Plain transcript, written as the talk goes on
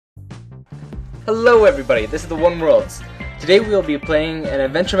Hello everybody, this is TheOneWorlds. Today we will be playing an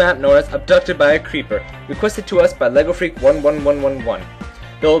adventure map known as Abducted by a Creeper, requested to us by LegoFreak11111.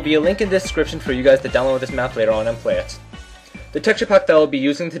 There will be a link in the description for you guys to download this map later on and play it. The texture pack that I will be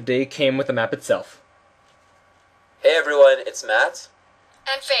using today came with the map itself. Hey everyone, it's Matt.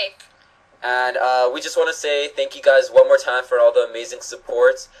 And Faith. And we just want to say thank you guys one more time for all the amazing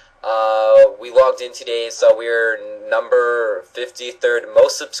support. We logged in today, so we're number 53rd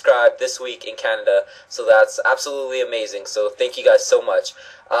most subscribed this week in Canada, so that's absolutely amazing, so thank you guys so much.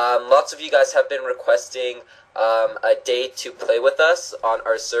 Lots of you guys have been requesting a date to play with us on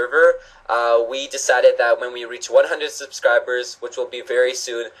our server. We decided that when we reach 100 subscribers, which will be very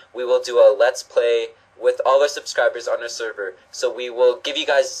soon, we will do a Let's Play with all our subscribers on our server. So we will give you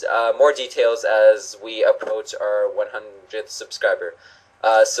guys more details as we approach our 100th subscriber.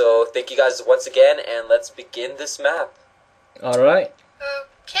 So thank you guys once again, and let's begin this map. Alright.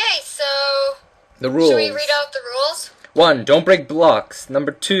 Okay, so The rules. should we read out the rules? 1. Don't break blocks.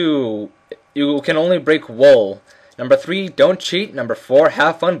 Number 2. You can only break wool. Number 3. Don't cheat. Number 4.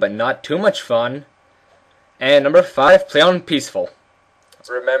 Have fun, but not too much fun. And number 5. Play on peaceful.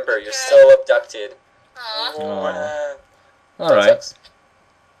 Remember, you're still abducted. Aww. Alright.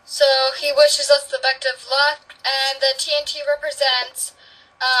 So he wishes us the best of luck, and the TNT represents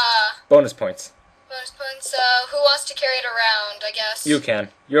Bonus points. bonus points. So who wants to carry it around, I guess? You can.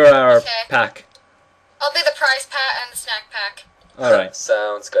 You're our Okay. pack. I'll be the prize pack and the snack pack. Alright.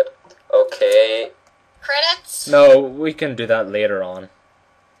 Sounds good. Okay. Credits? No, we can do that later on.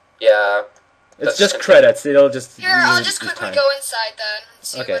 Yeah. It's That's just just- credits. It'll just Here, I'll use just quickly time. go inside then and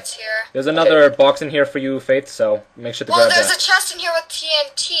see Okay. what's here. There's another box in here for you, Faith, so make sure to Well, grab there's that. a chest in here with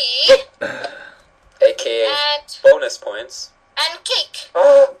TNT AKA and bonus points. cake.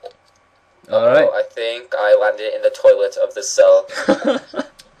 Oh, Alright. I think I landed in the toilet of the cell.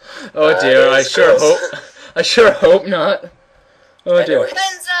 Oh dear, I is sure gross. hope. I sure hope not. Oh dear. Anyway.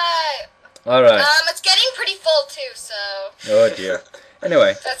 Benzai. Alright. It's getting pretty full too, so Oh dear.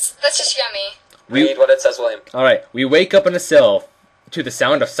 Anyway, that's just yummy. Read what it says, William. alright. We wake up in a cell to the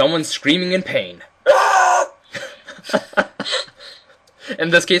sound of someone screaming in pain. Ah! In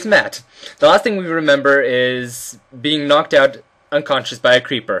this case, Matt. The last thing we remember is being knocked out unconscious by a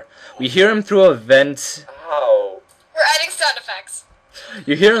creeper. We hear him through a vent. Ow. We're adding sound effects.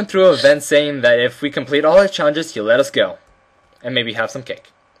 You hear him through a vent saying that if we complete all our challenges, he'll let us go. And maybe have some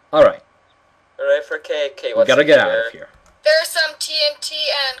cake. Alright. Hooray for cake. Okay, We what's gotta in get here? out of here. There's some TNT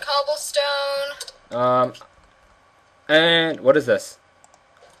and cobblestone. And what is this?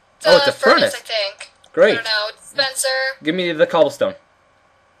 It's Oh, it's a furnace, furnace. I think. I Great. don't know. Dispenser. Give me the cobblestone.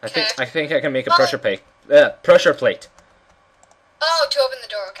 I Okay. think I can make a Oh. pressure plate. Pressure plate. Oh, to open the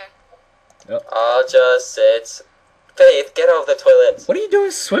door. Okay. I'll just sit. Faith, get out of the toilet. What are you doing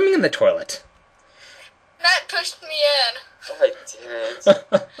swimming in the toilet? Matt pushed me in. I didn't.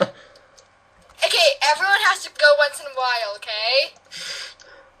 Okay, everyone has to go once in a while. Okay.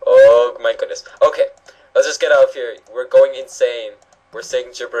 Oh my goodness. Okay, let's just get out of here. We're going insane. We're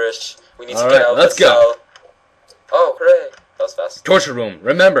saying gibberish. We need to Alright, get out of let's the go. cell. Oh, hooray. That was fast. Torture room.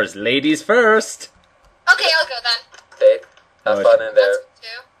 Remembers, ladies first. Okay, I'll go then. Faith, have Oh, fun okay. in there. That's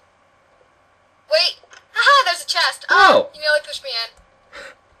two. Wait. Haha, there's a chest. Oh. You nearly pushed me in.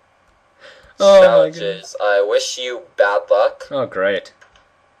 Oh my goodness. Challenges. I wish you bad luck. Oh great.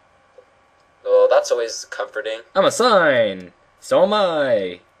 Well, that's always comforting. I'm a sign. So am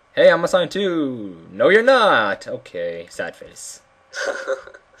I. Hey, I'm a sign too. No, you're not. Okay, sad face.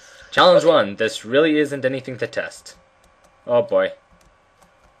 Challenge 1. This really isn't anything to test. Oh boy.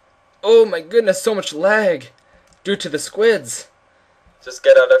 Oh my goodness, so much lag. Due to the squids. Just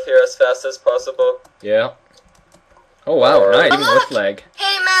get out of here as fast as possible. Yeah. Oh wow, Or- not even Oh, with look. lag.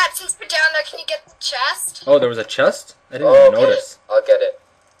 Hey, Matt. Since we're down there, can you get the chest? Oh, there was a chest? I didn't Oh, even okay. notice. I'll get it.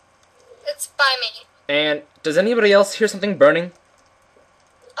 It's by me. And does anybody else hear something burning?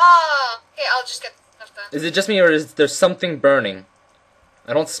 Okay, I'll just get the stuff then. Is it just me or is there something burning?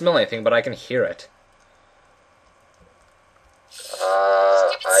 I don't smell anything, but I can hear it. Stupid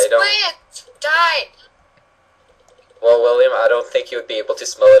I don't. squids died. Well, William, I don't think you would be able to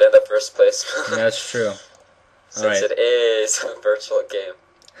smell it in the first place. Yeah, that's true. Since Alright. it is a virtual game.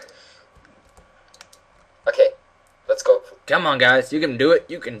 Okay, let's go. Come on, guys. You can do it.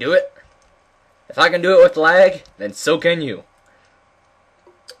 You can do it. If I can do it with lag, then so can you.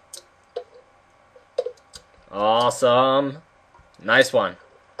 Awesome. Nice one.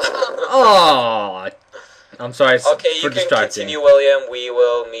 Oh, I'm sorry Okay, you for can distracting. continue, William. We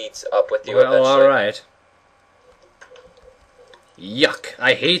will meet up with you Well, eventually. alright. Yuck.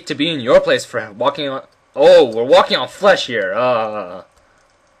 I hate to be in your place for walking on... Oh, we're walking on flesh here. Ugh,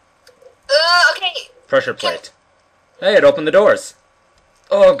 Okay. Pressure plate. Hey, it opened the doors.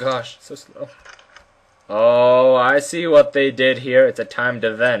 Oh gosh, so slow. Oh, I see what they did here. It's a timed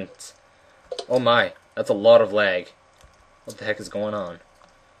event. Oh my, that's a lot of lag. What the heck is going on?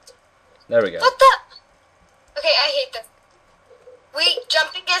 There we go. What the? Okay, I hate this. Wait,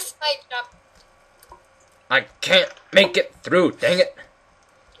 jumping is my jump. I can't make it through, dang it.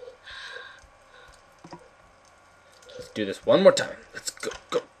 Let's do this one more time. Let's go,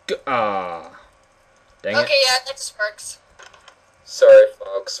 go, go. Ah. Dang it. Okay, yeah, that just works. Sorry,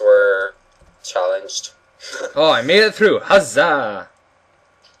 folks, we're challenged. Oh, I made it through. Huzzah.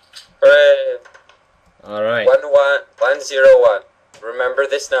 Hooray! Alright. 11101. Remember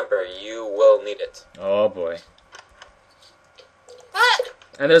this number. You will need it. Oh boy. What?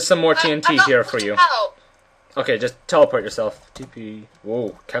 And there's some more I'm TNT not here for pushing you. out. Okay, just teleport yourself. TP.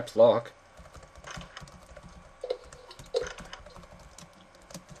 Whoa, caps lock.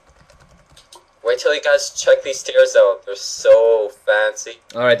 Wait till you guys check these stairs out. They're so fancy.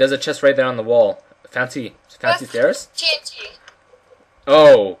 Alright, there's a chest right there on the wall. Fancy stairs? TNT.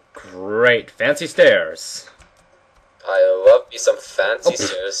 Oh, great. Fancy stairs. I love me some fancy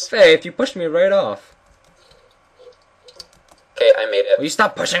stairs. Faith, you pushed me right off. Okay, I made Will it. you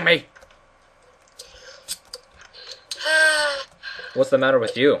stop pushing me? What's the matter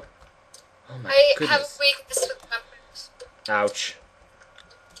with you? Oh my I have a goodness. weakness with numbers. Ouch.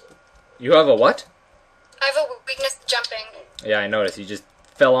 You have a what? I have a weakness with jumping. Yeah, I noticed. You just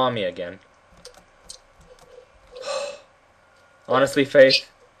fell on me again. Honestly, Faith?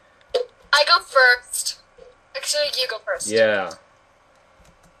 I go first. Actually, you go first. Yeah.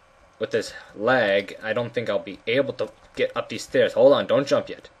 With this lag, I don't think I'll be able to get up these stairs. Hold on, don't jump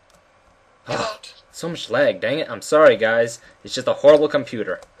yet. I won't. So much lag, dang it. I'm sorry, guys. It's just a horrible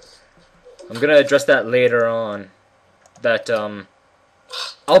computer. I'm gonna address that later on. That,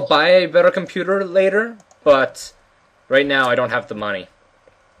 I'll buy a better computer later, but right now I don't have the money.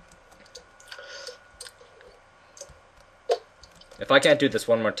 If I can't do this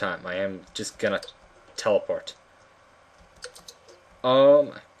one more time, I am just gonna teleport. Oh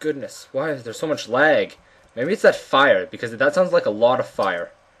my goodness, why is there so much lag? Maybe it's that fire, because that sounds like a lot of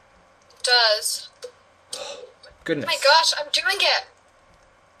fire. It does. Goodness. Oh my gosh, I'm doing it.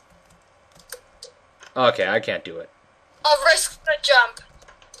 Okay, I can't do it. I'll risk the jump.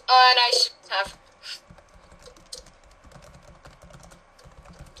 And I shouldn't have.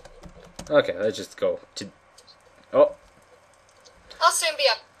 Okay, let's just go to... Oh, I'll soon be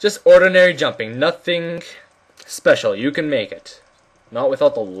up. just ordinary jumping, nothing special. You can make it. Not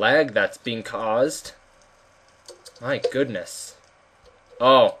without the lag that's being caused. My goodness.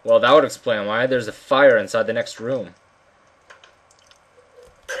 Oh, well that would explain why there's a fire inside the next room.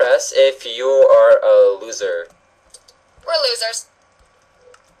 Press if you are a loser. We're losers.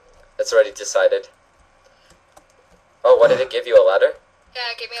 It's already decided. Oh, what did it give you? A ladder? Yeah,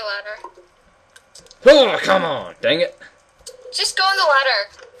 give me a ladder. Oh, come on, dang it. Just go on the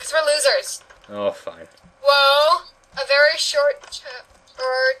ladder, because we're losers. Oh, fine. Whoa, a very short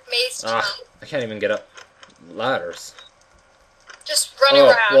maze jump. I can't even get up ladders. Just running Oh,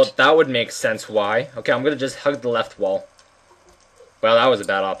 around. well that would make sense why. Okay, I'm gonna just hug the left wall. Well, that was a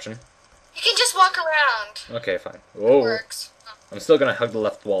bad option. You can just walk around. Okay, fine. Whoa. Works. I'm still gonna hug the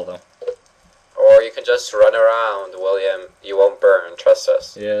left wall though. Or you can just run around, William. You won't burn, trust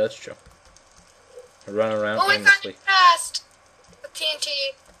us. Yeah, that's true. Run around Oh, we found aimlessly. it fast. With TNT.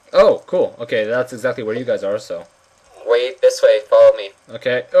 Oh, cool. Okay, that's exactly where you guys are, so. Wait, this way, follow me.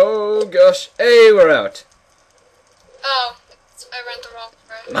 Okay. Oh, gosh. Hey, we're out. Oh, I ran the wrong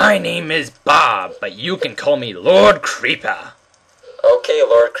way. My name is Bob, but you can call me Lord Creeper. Okay,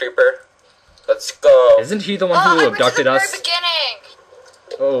 Lord Creeper. Let's go. Isn't he the one Oh, who I went to the abducted very us?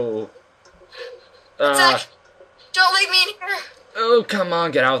 beginning. Oh. Zach, don't leave me in here. Oh, come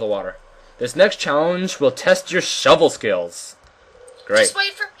on, get out of the water. This next challenge will test your shovel skills. Great. Just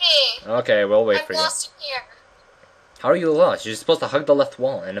wait for me. Okay, we'll wait I'm for you. lost in here. How are you lost? You're supposed to hug the left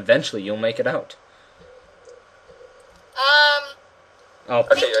wall, and eventually you'll make it out. Oh,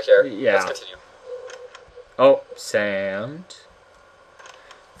 Okay, you're here. Yeah. Let's continue. Oh, sand.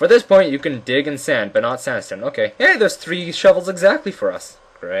 For this point, you can dig in sand, but not sandstone. Okay. Hey, there's 3 shovels exactly for us.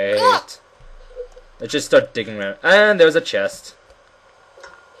 Great. Cool. Let's just start digging around. And there's a chest.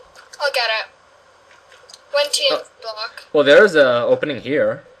 I'll get it. One TNT block. Well, there's a opening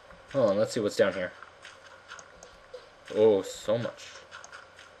here. Hold on, let's see what's down here. Oh, so much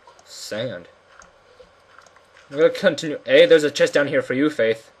sand. I'm gonna continue. Hey, there's a chest down here for you,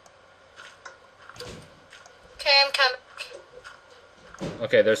 Faith. Okay, I'm coming.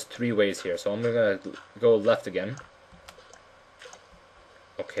 Okay, there's 3 ways here, so I'm gonna go left again.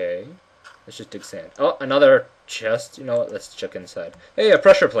 Okay. Let's just dig sand. Oh, another chest. You know what? Let's check inside. Hey, a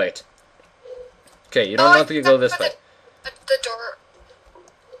pressure plate. Okay, you don't have to go this way. The door.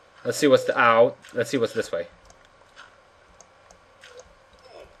 Let's see what's Let's see what's this way.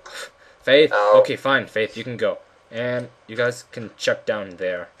 Faith. Ow. Okay, fine. Faith, you can go, and you guys can check down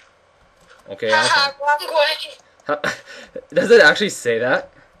there. Okay. Haha, wrong way. Does it actually say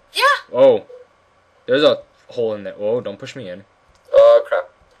that? Yeah. Oh, there's a hole in there. Oh, don't push me in. Oh crap.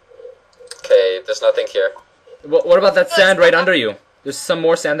 Okay, there's nothing here. What about that sand right under you? There's some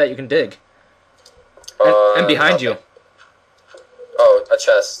more sand that you can dig. And behind okay. you. Oh, a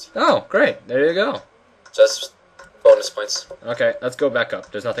chest. Oh, great. There you go. Just bonus points. Okay, let's go back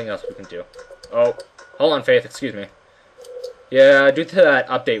up. There's nothing else we can do. Oh, hold on, Faith. Excuse me. Yeah, due to that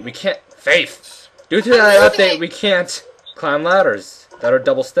update, we can't... Faith! Due to that update, we can't climb ladders that are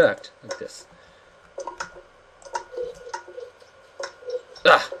double stacked like this.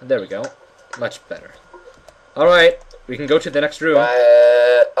 Ah, there we go. Much better. Alright, we can go to the next room.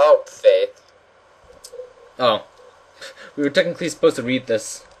 Oh, Faith. Oh. We were technically supposed to read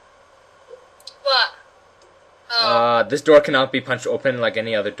this. What? Oh. This door cannot be punched open like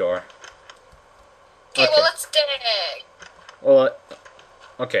any other door. Okay, well, let's dig. Well,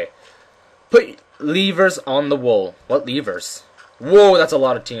 okay. Put levers on the wool. What levers? Whoa, that's a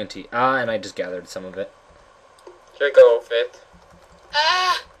lot of TNT. And I just gathered some of it. Here you go, Faith.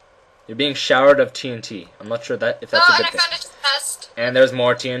 You're being showered of TNT. I'm not sure if that's a good and I thing. found a chest. And there's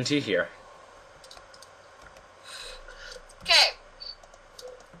more TNT here. Okay.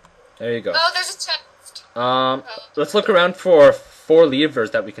 There you go. Oh, there's a chest. Let's look around for 4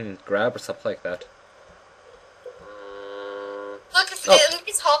 levers that we can grab or something like that. Look, it's in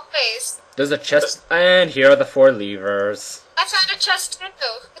these hallways. There's a chest, and here are the 4 levers. I found a chest too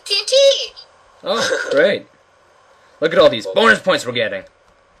with TNT. Oh, great. Look at all these bonus points we're getting.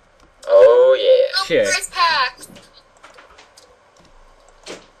 Oh, yeah. Okay. Prize packs.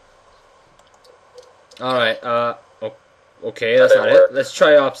 Alright, okay, that's not it. Let's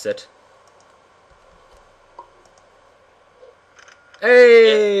try opposite.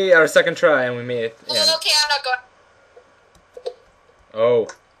 Hey, our second try, and we made it. Okay, I'm not going. Oh,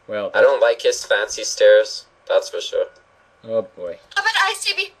 well. I don't like his fancy stairs. That's for sure. Oh boy. How about I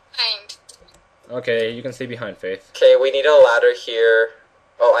stay behind? Okay, you can stay behind, Faith. Okay, we need a ladder here.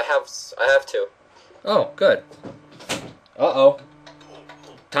 Oh, I have 2. Oh, good. Uh-oh.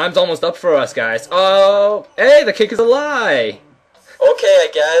 Time's almost up for us, guys. Oh, hey, the cake is a lie. Okay, I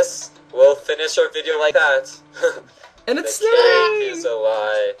guess we'll finish our video like that. And it's the cake is a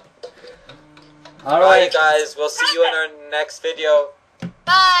lie. Alright, guys. We'll see you in our next video.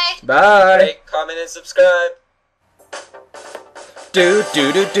 Bye. Bye. Like, comment, and subscribe. Do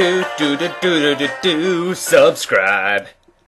subscribe.